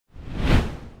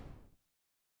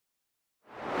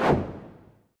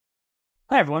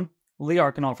Hi everyone, Lee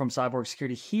Archinal from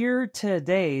Cybersecurity here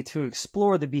today to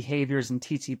explore the behaviors and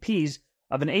TTPs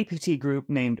of an APT group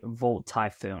named Volt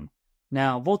Typhoon.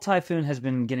 Now, Volt Typhoon has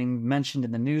been getting mentioned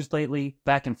in the news lately.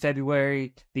 Back in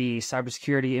February, the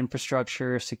Cybersecurity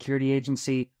Infrastructure Security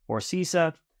Agency, or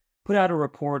CISA, put out a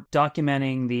report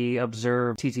documenting the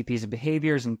observed TTPs and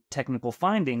behaviors and technical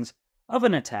findings of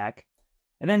an attack.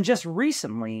 And then just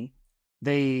recently,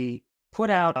 they put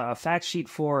out a fact sheet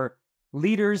for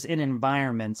leaders in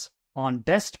environments on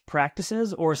best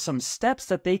practices or some steps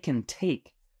that they can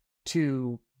take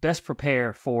to best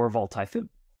prepare for Volt Typhoon.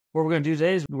 What we're going to do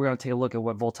today is we're going to take a look at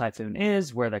what Volt Typhoon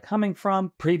is, where they're coming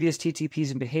from, previous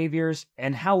TTPs and behaviors,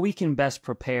 and how we can best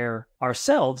prepare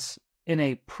ourselves in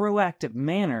a proactive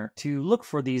manner to look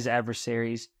for these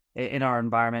adversaries in our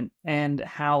environment, and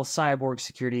how cyborg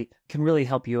security can really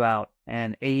help you out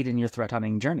and aid in your threat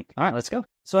hunting journey. All right, let's go.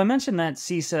 So I mentioned that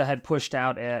CISA had pushed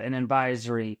out an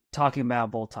advisory talking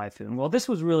about Volt Typhoon. Well, this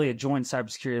was really a joint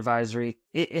cybersecurity advisory.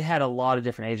 It had a lot of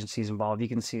different agencies involved. You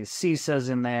can see CISA's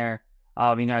in there,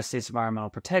 United States Environmental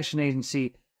Protection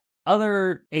Agency,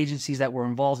 other agencies that were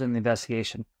involved in the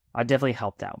investigation. Definitely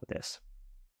helped out with this.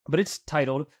 But it's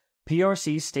titled,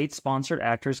 PRC State-Sponsored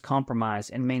Actors Compromise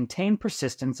and Maintain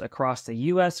Persistence Across the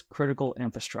U.S. Critical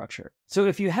Infrastructure. So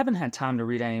if you haven't had time to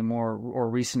read any more or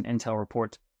recent intel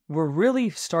reports, we're really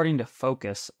starting to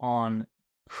focus on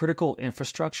critical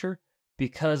infrastructure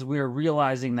because we're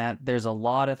realizing that there's a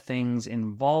lot of things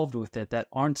involved with it that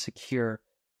aren't secure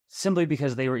simply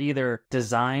because they were either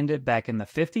designed back in the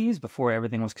 50s before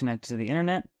everything was connected to the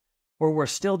internet, or we're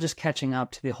still just catching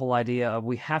up to the whole idea of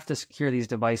we have to secure these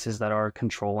devices that are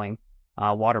controlling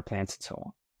water plants and so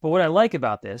on. But what I like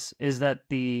about this is that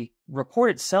the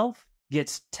report itself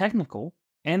gets technical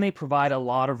and they provide a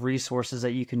lot of resources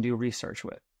that you can do research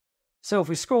with. So if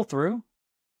we scroll through,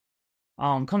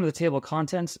 come to the table of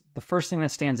contents, the first thing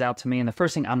that stands out to me and the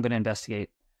first thing I'm going to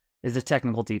investigate is the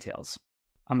technical details.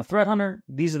 I'm a threat hunter.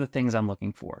 These are the things I'm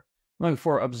looking for. I'm looking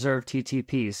for observed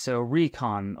TTPs, so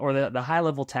recon, or the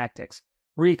high-level tactics,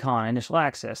 recon, initial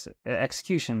access,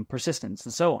 execution, persistence,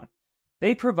 and so on.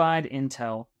 They provide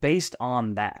intel based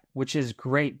on that, which is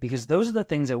great because those are the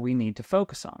things that we need to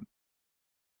focus on.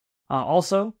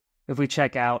 Also, if we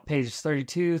check out pages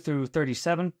 32 through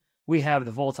 37, we have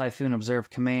the Volt Typhoon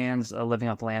observed commands, living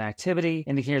off the land activity,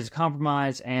 indicators of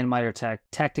compromise, and MITRE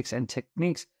tactics and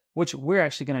techniques, which we're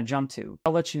actually going to jump to.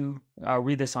 I'll let you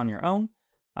read this on your own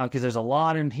because there's a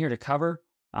lot in here to cover,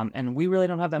 and we really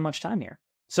don't have that much time here.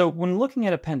 So when looking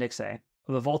at Appendix A,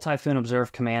 the Volt Typhoon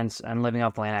observed commands and living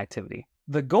off the land activity,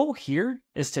 the goal here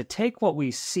is to take what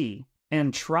we see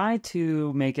and try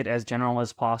to make it as general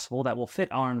as possible that will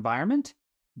fit our environment,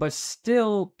 but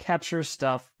still capture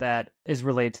stuff that is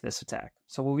related to this attack.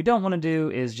 So what we don't want to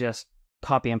do is just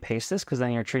copy and paste this because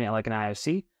then you're treating it like an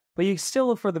IOC, but you still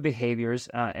look for the behaviors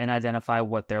and identify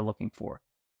what they're looking for.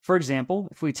 For example,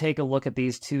 if we take a look at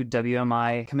these two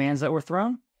WMI commands that were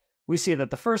thrown, we see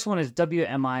that the first one is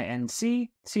WMINC.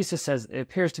 CISA says it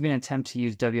appears to be an attempt to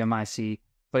use WMIC,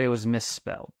 but it was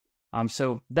misspelled.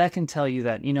 So that can tell you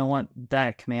that, you know what,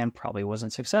 that command probably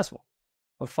wasn't successful.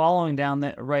 But following down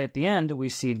that, right at the end, we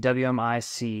see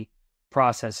WMIC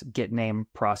process get name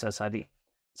process ID.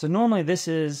 So normally this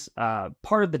is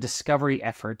part of the discovery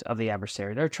effort of the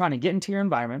adversary. They're trying to get into your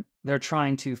environment. They're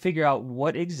trying to figure out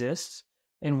what exists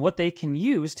and what they can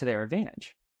use to their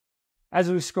advantage. As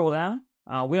we scroll down,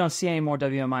 we don't see any more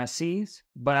WMICs,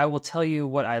 but I will tell you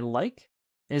what I like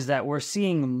is that we're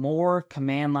seeing more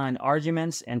command line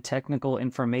arguments and technical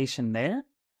information there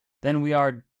than we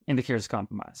are indicators of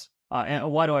compromise.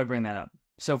 And why do I bring that up?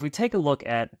 So if we take a look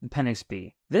at Appendix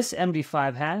B, this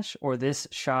MD5 hash or this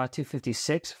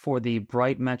SHA-256 for the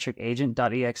bright metric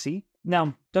agent.exe,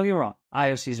 now don't get me wrong,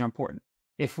 IOCs are important.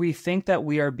 If we think that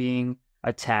we are being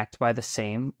attacked by the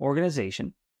same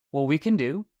organization, what we can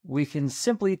do, we can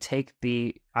simply take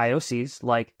the IOCs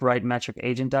like bright metric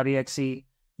agent.exe,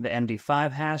 the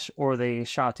MD5 hash, or the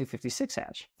SHA-256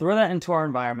 hash, throw that into our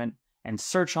environment and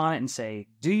search on it and say,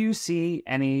 do you see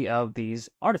any of these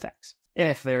artifacts?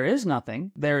 If there is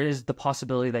nothing, there is the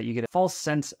possibility that you get a false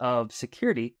sense of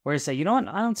security where you say, you know what,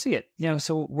 I don't see it.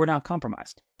 So we're not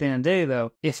compromised. At the end of the day,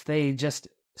 though, if they just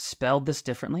spelled this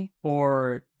differently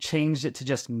or changed it to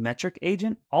just metric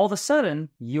agent, all of a sudden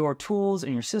your tools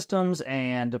and your systems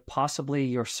and possibly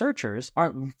your searchers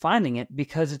aren't finding it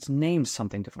because it's named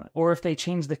something different. Or if they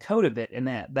change the code a bit and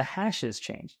the hashes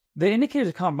change. The indicators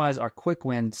of compromise are quick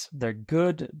wins. They're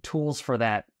good tools for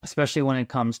that, especially when it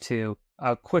comes to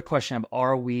a quick question of,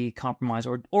 are we compromised,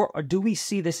 or do we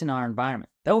see this in our environment?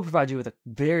 That will provide you with a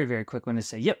very, very quick one to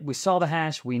say, yep, we saw the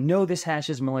hash. We know this hash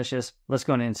is malicious. Let's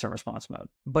go into instant response mode.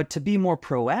 But to be more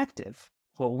proactive,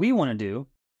 what we want to do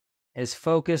is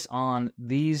focus on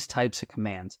these types of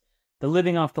commands, the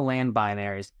living off the land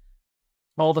binaries,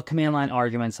 all the command line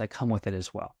arguments that come with it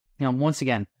as well. Once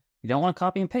again, you don't want to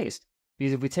copy and paste,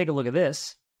 because if we take a look at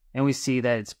this and we see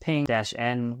that it's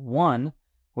ping-n1,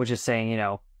 which is saying,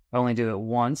 only do it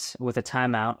once with a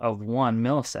timeout of 1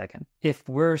 millisecond. If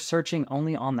we're searching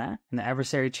only on that and the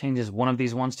adversary changes one of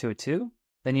these ones to a 2,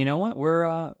 then you know what?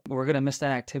 We're going to miss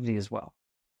that activity as well.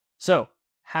 So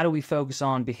how do we focus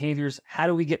on behaviors? How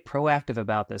do we get proactive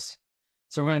about this?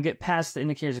 So we're going to get past the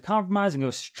indicators of compromise and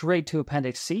go straight to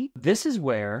Appendix C. This is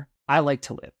where I like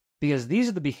to live, because these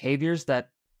are the behaviors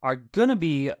that are going to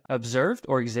be observed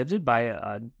or exhibited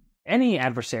by any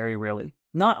adversary, really.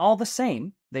 Not all the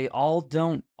same. They all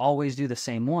don't always do the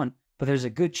same one, but there's a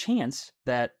good chance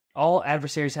that all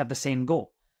adversaries have the same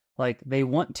goal. Like they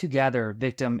want to gather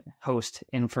victim host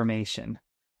information,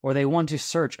 or they want to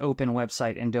search open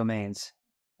website and domains,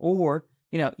 or,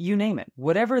 you name it.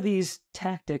 Whatever these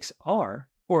tactics are,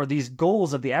 or these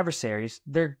goals of the adversaries,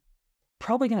 they're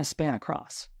probably going to span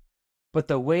across. But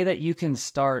the way that you can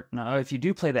start, if you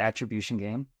do play the attribution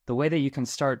game, the way that you can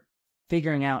start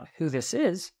figuring out who this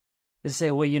is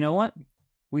say, well, you know what?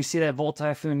 We see that Volt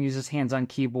Typhoon uses hands-on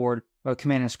keyboard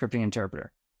command and scripting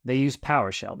interpreter. They use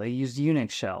PowerShell, they use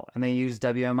Unix shell, and they use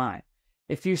WMI.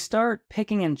 If you start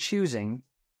picking and choosing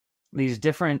these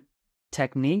different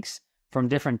techniques from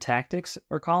different tactics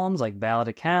or columns like valid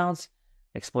accounts,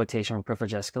 exploitation or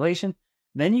privilege escalation,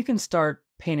 then you can start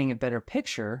painting a better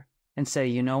picture and say,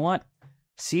 you know what?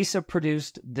 CISA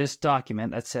produced this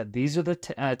document that said these are the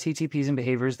TTPs and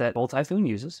behaviors that Volt Typhoon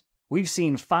uses. We've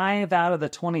seen 5 out of the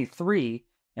 23,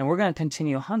 and we're going to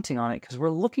continue hunting on it because we're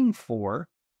looking for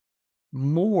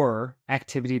more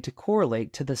activity to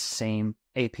correlate to the same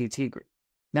APT group.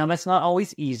 Now, that's not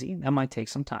always easy. That might take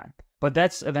some time, but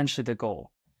that's eventually the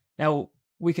goal. Now,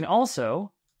 we can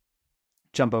also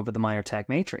jump over the minor attack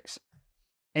matrix.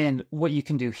 And what you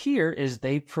can do here is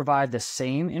they provide the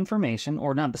same information,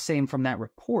 or not the same from that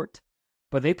report,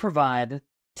 but they provide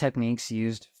techniques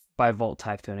used by Volt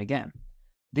Typhoon again.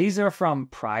 These are from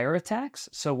prior attacks.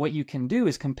 So what you can do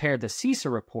is compare the CISA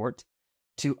report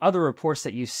to other reports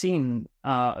that you've seen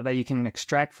that you can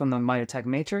extract from the minor attack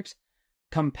matrix.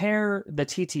 Compare the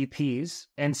TTPs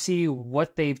and see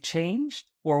what they've changed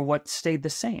or what stayed the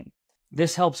same.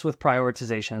 This helps with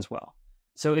prioritization as well.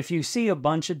 So if you see a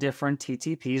bunch of different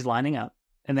TTPs lining up,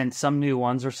 and then some new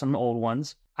ones or some old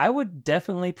ones, I would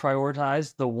definitely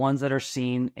prioritize the ones that are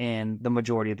seen in the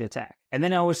majority of the attack. And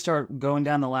then I would start going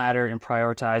down the ladder and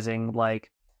prioritizing,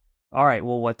 like, all right,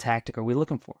 well, what tactic are we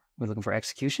looking for? We're looking for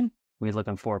execution. We're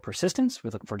looking for persistence. We're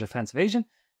looking for defense evasion.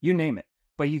 You name it.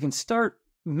 But you can start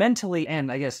mentally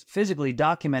and, I guess, physically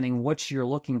documenting what you're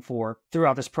looking for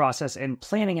throughout this process and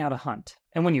planning out a hunt.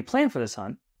 And when you plan for this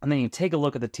hunt, and then you take a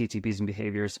look at the TTPs and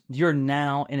behaviors, you're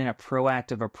now in a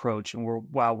proactive approach. And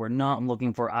while we're not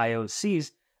looking for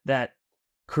IOCs that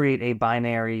create a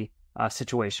binary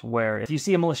situation where if you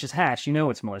see a malicious hash, you know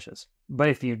it's malicious. But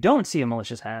if you don't see a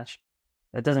malicious hash,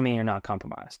 that doesn't mean you're not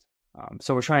compromised.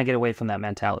 So we're trying to get away from that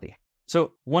mentality.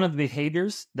 So one of the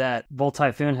behaviors that Volt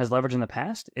Typhoon has leveraged in the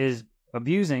past is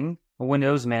abusing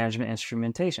Windows management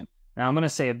instrumentation. Now I'm going to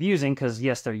say abusing because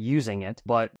yes, they're using it,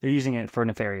 but they're using it for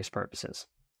nefarious purposes.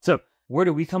 So where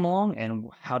do we come along and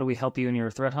how do we help you in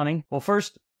your threat hunting? Well,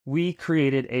 first, we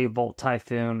created a Volt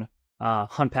Typhoon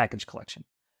hunt package collection.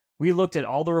 We looked at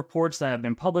all the reports that have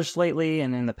been published lately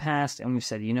and in the past, and we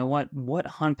said, you know what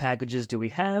hunt packages do we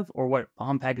have, or what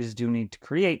hunt packages do we need to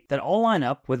create that all line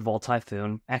up with Volt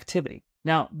Typhoon activity?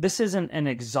 Now, this isn't an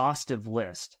exhaustive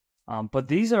list, but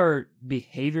these are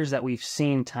behaviors that we've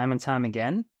seen time and time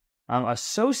again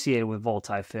associated with Volt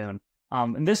Typhoon.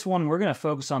 In this one, we're going to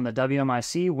focus on the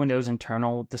WMIC, Windows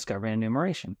Internal Discovery and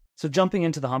Enumeration. So jumping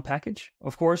into the hunt package,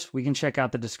 of course, we can check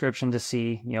out the description to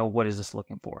see, what is this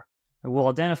looking for. It will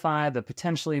identify the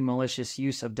potentially malicious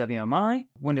use of WMI,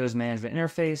 Windows Management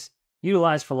Interface,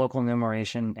 utilized for local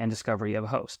enumeration and discovery of a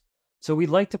host. So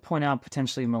we'd like to point out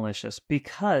potentially malicious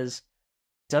because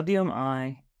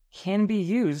WMI can be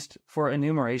used for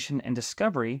enumeration and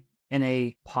discovery in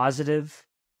a positive,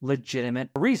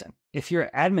 legitimate reason. If your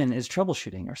admin is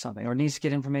troubleshooting or something or needs to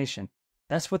get information,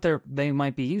 that's what they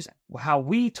might be using. How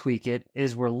we tweak it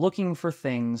is we're looking for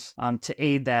things to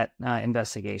aid that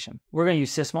investigation. We're going to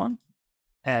use Sysmon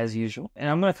as usual. And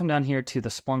I'm going to come down here to the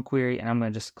Splunk query and I'm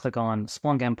going to just click on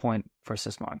Splunk endpoint for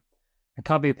Sysmon. And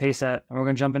copy and paste that and we're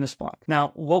going to jump into Splunk.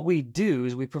 Now, what we do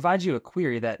is we provide you a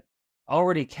query that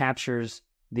already captures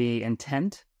the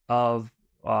intent of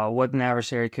what an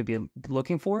adversary could be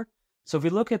looking for. So if we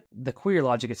look at the query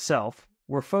logic itself,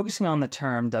 we're focusing on the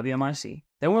term WMIC.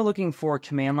 Then we're looking for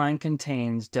command line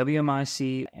contains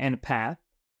WMIC and path,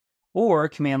 or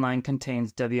command line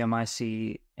contains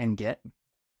WMIC and get,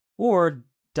 or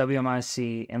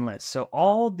WMIC and list. So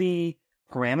all the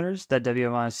parameters that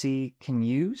WMIC can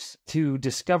use to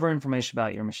discover information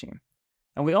about your machine.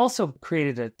 And we also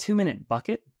created a 2-minute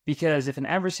bucket, because if an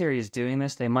adversary is doing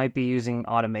this, they might be using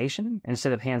automation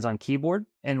instead of hands-on keyboard.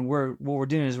 And what we're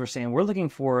doing is we're saying we're looking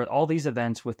for all these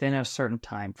events within a certain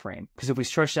time frame. Because if we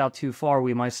stretch out too far,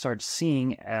 we might start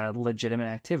seeing a legitimate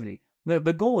activity. The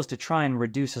goal is to try and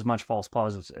reduce as much false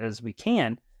positives as we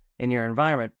can in your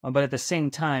environment, but at the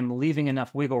same time, leaving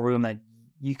enough wiggle room that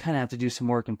you kind of have to do some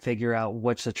work and figure out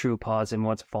what's a true positive and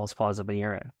what's a false positive in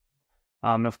your end.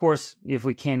 And of course, if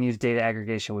we can use data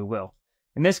aggregation, we will.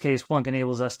 In this case, Splunk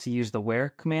enables us to use the where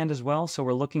command as well. So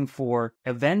we're looking for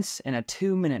events in a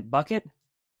 2-minute bucket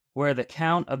where the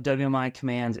count of WMI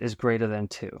commands is greater than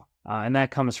 2. And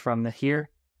that comes from the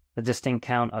distinct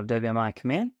count of WMI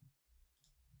command.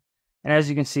 And as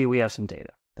you can see, we have some data.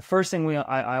 The first thing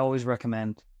I always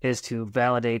recommend is to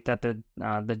validate that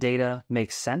the data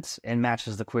makes sense and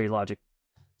matches the query logic.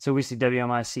 So we see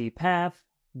WMIC path,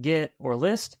 get, or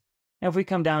list. And if we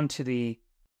come down to the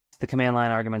command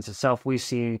line arguments itself, we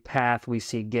see path, we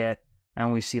see get,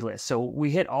 and we see list. So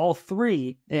we hit all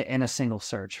three in a single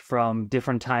search from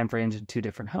different time frames and 2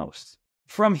 different hosts.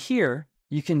 From here,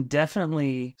 you can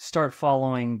definitely start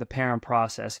following the parent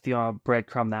process if you want to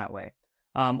breadcrumb that way.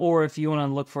 Or if you want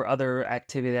to look for other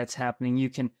activity that's happening, you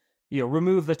can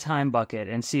remove the time bucket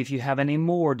and see if you have any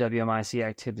more WMIC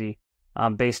activity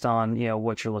based on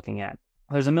what you're looking at.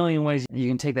 There's a million ways you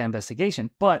can take that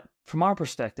investigation, but from our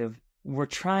perspective, we're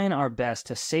trying our best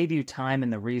to save you time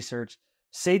in the research,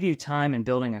 save you time in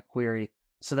building a query,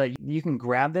 so that you can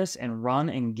grab this and run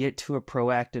and get to a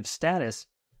proactive status,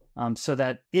 so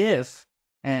that if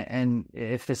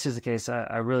this is the case,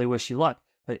 I really wish you luck,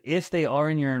 but if they are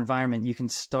in your environment, you can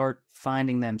start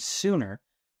finding them sooner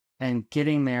and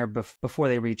getting there before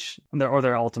they reach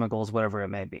their ultimate goals, whatever it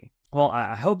may be. Well,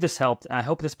 I hope this helped. I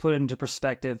hope this put into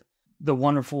perspective the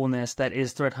wonderfulness that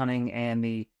is threat hunting and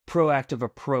the proactive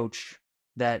approach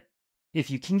that, if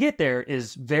you can get there,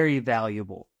 is very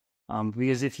valuable.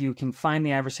 Because if you can find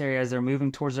the adversary as they're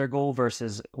moving towards their goal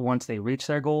versus once they reach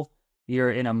their goal, you're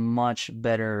in a much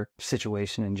better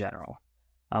situation in general.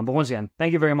 But once again,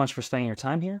 thank you very much for spending your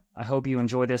time here. I hope you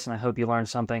enjoyed this, and I hope you learned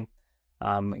something.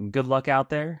 Good luck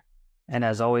out there. And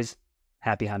as always,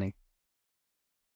 happy hunting.